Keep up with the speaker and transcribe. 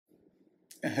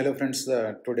Hello friends,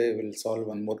 today we'll solve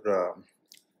one more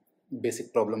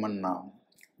basic problem on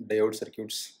diode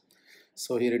circuits.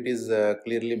 So here it is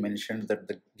clearly mentioned that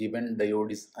the given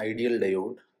diode is ideal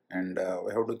diode, and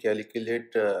we have to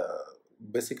calculate,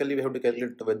 basically we have to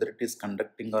calculate whether it is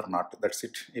conducting or not. That's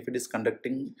it. If it is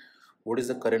conducting, what is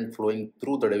the current flowing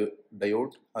through the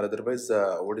diode, or otherwise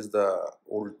what is the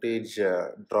voltage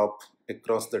drop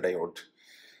across the diode.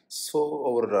 So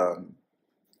our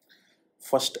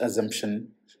first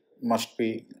assumption must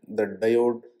be the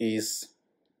diode is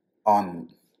on.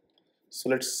 So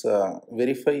let's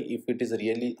verify if it is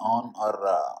really on or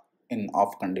in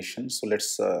off condition. So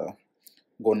let's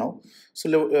go now. So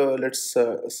let's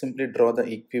simply draw the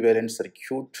equivalent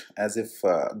circuit as if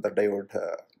the diode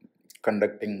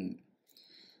conducting,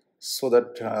 so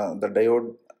that the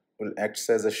diode will act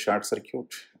as a short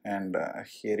circuit, and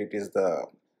here it is the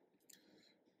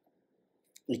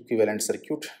equivalent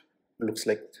circuit, looks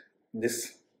like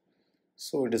this.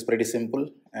 So it is pretty simple,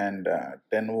 and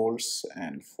 10 volts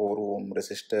and 4 ohm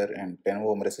resistor and 10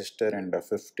 ohm resistor and a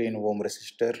 15 ohm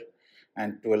resistor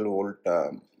and 12 volt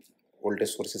voltage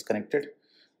source is connected.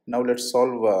 Now let's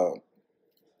solve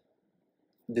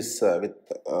this with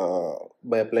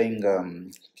by applying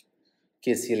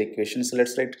KCL equation. So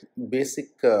let's write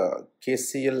basic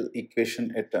KCL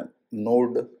equation at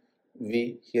node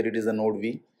V. Here it is a node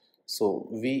V. So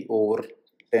V over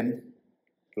 10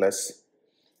 plus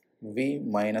V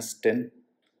minus 10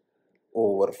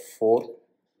 over 4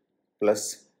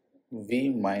 plus V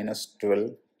minus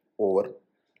 12 over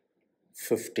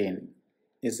 15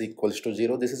 is equals to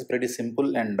 0. This is pretty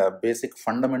simple and basic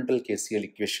fundamental KCL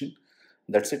equation.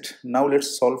 That's it. Now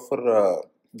let's solve for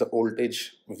the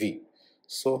voltage V.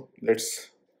 So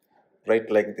let's write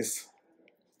like this: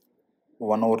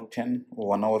 1 over 10,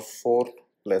 1 over 4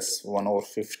 plus 1 over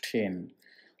 15.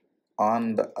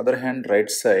 On the other hand, right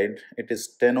side, it is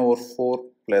 10 over 4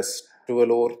 plus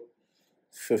 12 over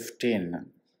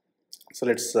 15. So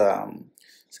let's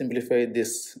simplify.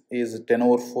 This is 10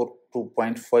 over 4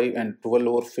 2.5 and 12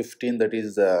 over 15, that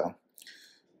is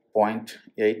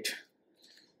 0.8.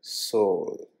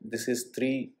 So this is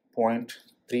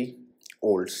 3.3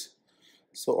 volts.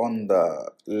 So on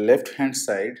the left hand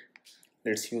side,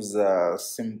 let's use a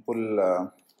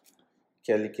simple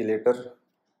calculator.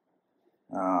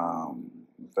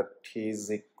 That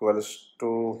is equals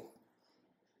to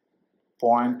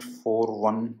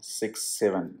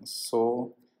 0.4167,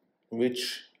 so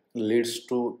which leads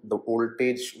to the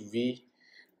voltage V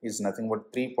is nothing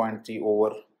but 3.3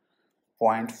 over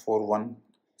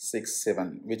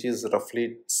 0.4167, which is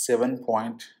roughly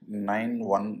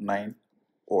 7.919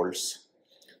 volts.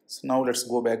 So now let's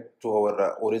go back to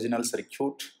our original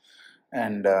circuit,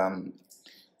 and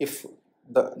if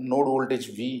the node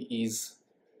voltage V is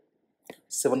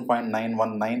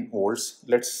 7.919 volts,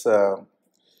 let's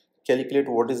calculate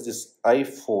what is this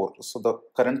I4. So the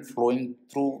current flowing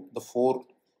through the 4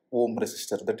 ohm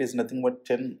resistor, that is nothing but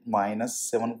 10 minus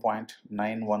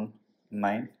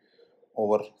 7.919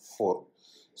 over 4.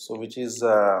 So which is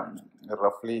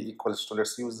roughly equals to,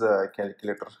 let's use the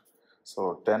calculator.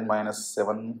 So 10 minus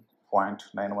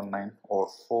 7.919 over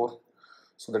 4.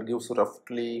 So that gives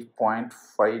roughly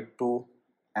 0.52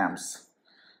 amps.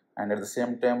 And at the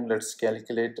same time, let's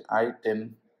calculate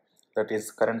I10, that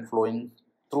is current flowing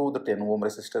through the 10 ohm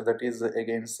resistor, that is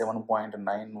again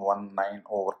 7.919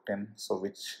 over 10, so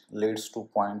which leads to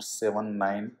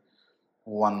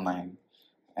 0.7919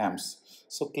 amps.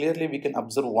 So clearly we can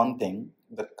observe one thing: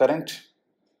 the current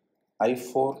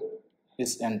I4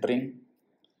 is entering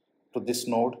to this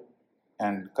node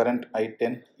and current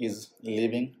I10 is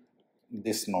leaving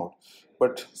this node,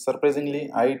 but surprisingly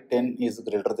I10 is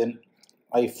greater than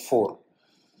I4,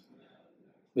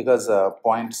 because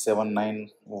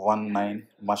 0.7919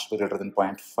 must be greater than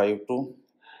 0.52.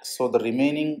 So the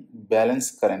remaining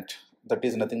balance current, that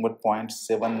is nothing but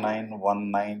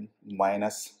 0.7919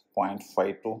 minus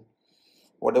 0.52,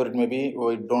 whatever it may be.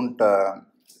 We don't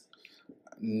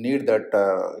need that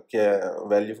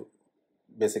value,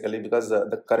 basically, because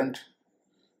the current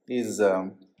is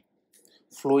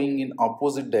flowing in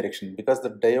opposite direction, because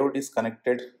the diode is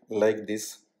connected like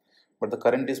this, but the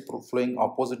current is flowing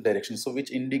opposite direction, so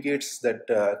which indicates that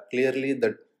clearly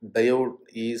the diode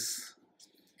is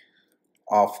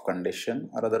off condition,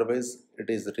 or otherwise it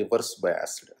is reverse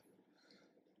biased.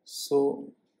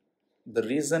 So the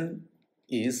reason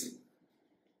is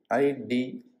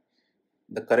ID,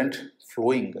 the current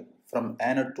flowing from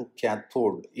anode to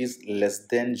cathode, is less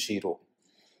than 0.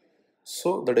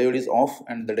 So the diode is off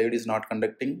and the diode is not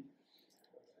conducting.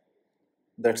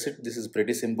 That's it. This is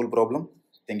pretty simple problem.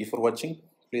 Thank you for watching.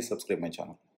 Please subscribe my channel.